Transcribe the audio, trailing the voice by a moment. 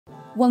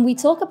When we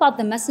talk about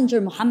the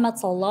Messenger Muhammad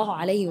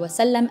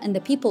ﷺ and the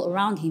people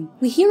around him,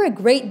 we hear a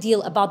great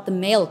deal about the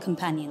male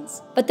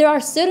companions. But there are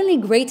certainly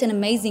great and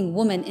amazing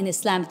women in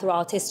Islam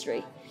throughout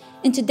history.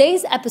 In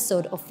today's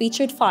episode of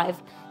Featured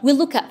 5, we'll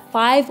look at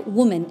 5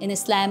 women in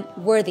Islam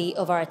worthy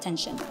of our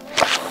attention.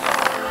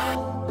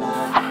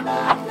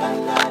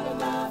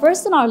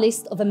 First on our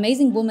list of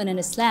amazing women in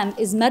Islam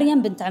is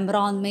Mariam bint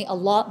Imran, may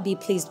Allah be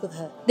pleased with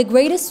her. The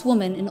greatest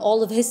woman in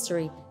all of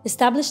history,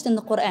 established in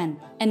the Quran,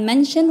 and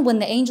mentioned when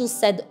the angel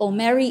said, "O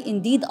Mary,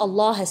 indeed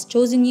Allah has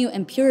chosen you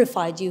and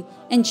purified you,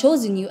 and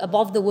chosen you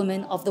above the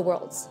women of the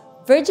worlds."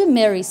 Virgin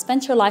Mary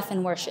spent her life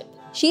in worship.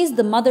 She is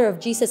the mother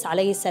of Jesus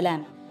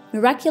ﷺ,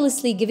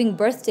 miraculously giving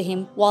birth to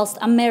him whilst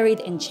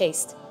unmarried and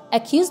chaste.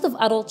 Accused of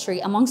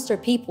adultery amongst her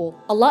people,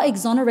 Allah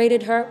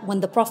exonerated her when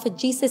the Prophet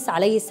Jesus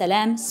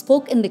ﷺ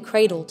spoke in the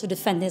cradle to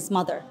defend his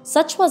mother.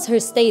 Such was her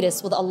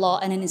status with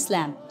Allah and in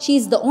Islam. She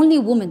is the only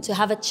woman to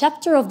have a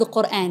chapter of the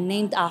Quran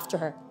named after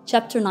her.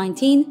 Chapter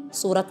 19,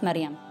 Surah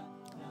Mariam.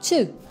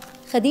 2.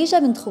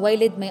 Khadijah bint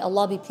Khuwailid, may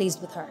Allah be pleased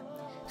with her.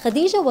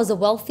 Khadijah was a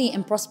wealthy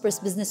and prosperous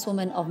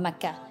businesswoman of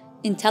Mecca.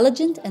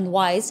 Intelligent and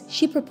wise,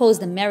 she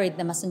proposed and married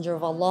the Messenger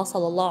of Allah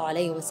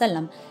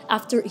ﷺ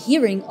after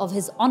hearing of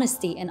his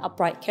honesty and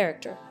upright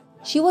character.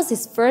 She was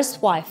his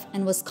first wife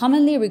and was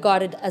commonly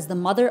regarded as the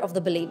mother of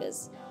the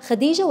believers.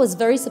 Khadijah was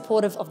very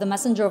supportive of the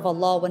Messenger of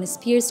Allah when his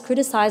peers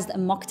criticized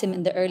and mocked him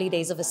in the early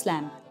days of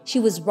Islam. She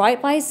was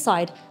right by his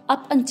side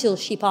up until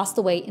she passed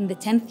away in the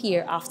 10th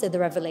year after the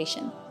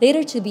revelation,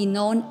 later to be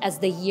known as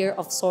the Year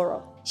of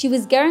Sorrow. She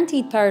was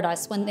guaranteed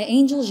paradise when the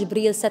angel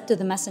Jibreel said to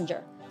the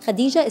Messenger,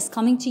 "Khadijah is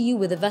coming to you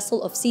with a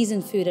vessel of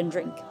seasoned food and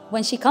drink.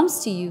 When she comes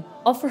to you,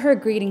 offer her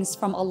greetings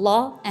from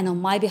Allah and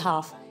on my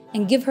behalf,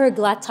 and give her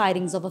glad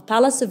tidings of a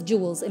palace of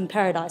jewels in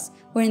paradise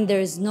wherein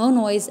there is no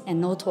noise and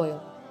no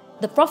toil."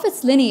 The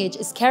Prophet's lineage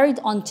is carried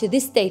on to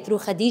this day through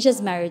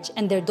Khadijah's marriage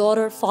and their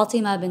daughter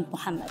Fatimah bint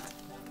Muhammad.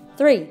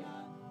 3.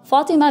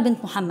 Fatimah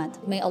bint Muhammad,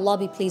 may Allah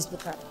be pleased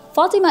with her.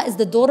 Fatimah is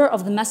the daughter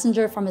of the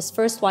Messenger from his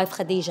first wife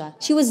Khadijah.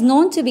 She was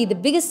known to be the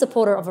biggest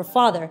supporter of her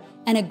father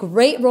and a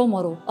great role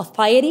model of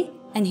piety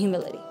and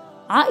humility.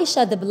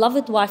 Aisha, the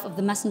beloved wife of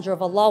the Messenger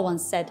of Allah,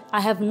 once said,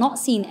 "I have not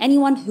seen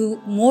anyone who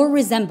more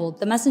resembled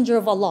the Messenger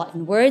of Allah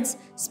in words,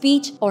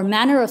 speech, or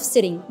manner of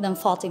sitting than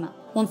Fatimah."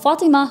 When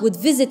Fatimah would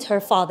visit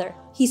her father,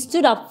 he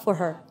stood up for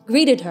her,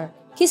 greeted her,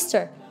 kissed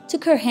her,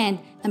 took her hand,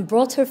 and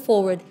brought her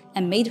forward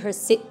and made her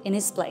sit in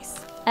his place.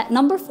 At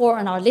number 4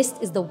 on our list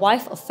is the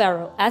wife of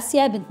Pharaoh,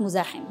 Asiyah bint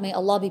Muzahim, may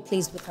Allah be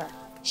pleased with her.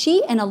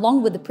 She, and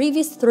along with the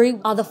previous 3,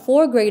 are the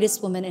 4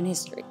 greatest women in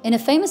history. In a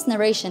famous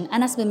narration,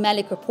 Anas bin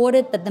Malik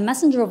reported that the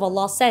Messenger of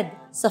Allah said,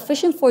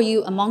 "Sufficient for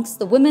you amongst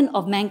the women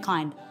of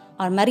mankind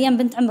are Mariam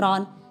bint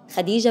Imran,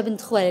 Khadijah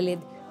bint Khuwailid,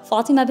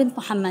 Fatimah bint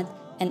Muhammad,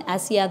 and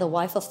Asiyah, the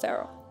wife of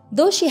Pharaoh."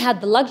 Though she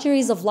had the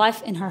luxuries of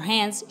life in her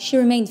hands, she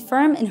remained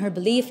firm in her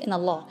belief in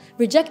Allah,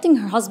 rejecting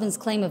her husband's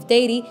claim of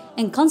deity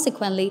and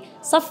consequently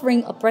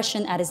suffering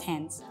oppression at his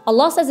hands.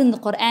 Allah says in the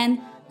Quran,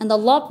 and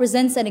Allah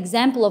presents an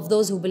example of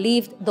those who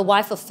believed, the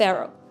wife of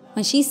Pharaoh,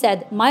 when she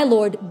said, "My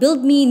Lord,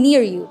 build me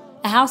near you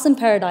a house in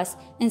paradise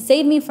and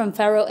save me from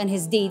Pharaoh and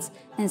his deeds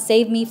and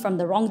save me from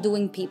the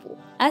wrongdoing people."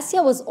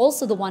 Asiyah was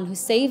also the one who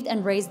saved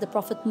and raised the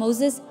Prophet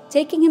Moses,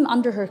 taking him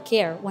under her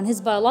care when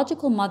his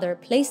biological mother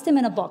placed him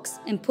in a box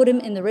and put him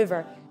in the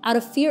river out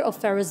of fear of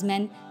Pharaoh's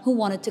men who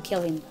wanted to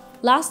kill him.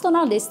 Last on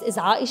our list is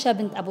Aisha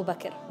bint Abu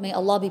Bakr, may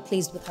Allah be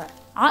pleased with her.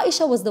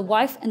 Aisha was the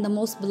wife and the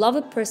most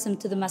beloved person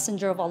to the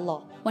Messenger of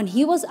Allah. When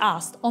he was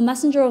asked, "O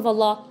Messenger of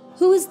Allah,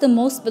 who is the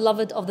most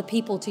beloved of the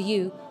people to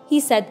you?" he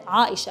said,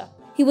 "Aisha."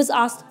 He was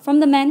asked, "From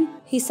the men?"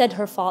 He said,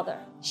 "Her father."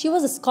 She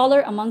was a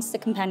scholar amongst the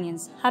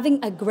companions, having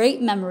a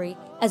great memory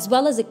as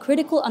well as a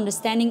critical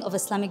understanding of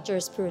Islamic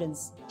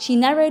jurisprudence. She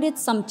narrated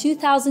some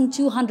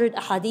 2,200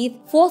 ahadith,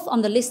 4th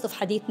on the list of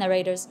hadith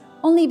narrators,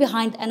 only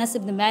behind Anas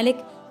ibn Malik,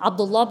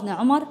 Abdullah ibn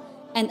Umar,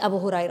 and Abu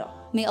Hurairah.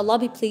 May Allah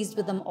be pleased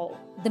with them all.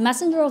 The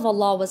Messenger of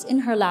Allah was in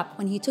her lap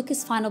when he took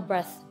his final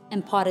breath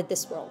and parted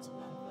this world.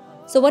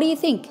 So what do you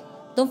think?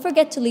 Don't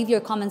forget to leave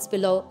your comments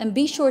below and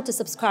be sure to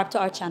subscribe to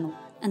our channel.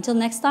 Until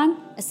next time,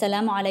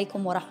 Assalamu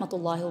alaikum wa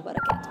rahmatullahi wa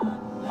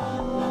barakatuh.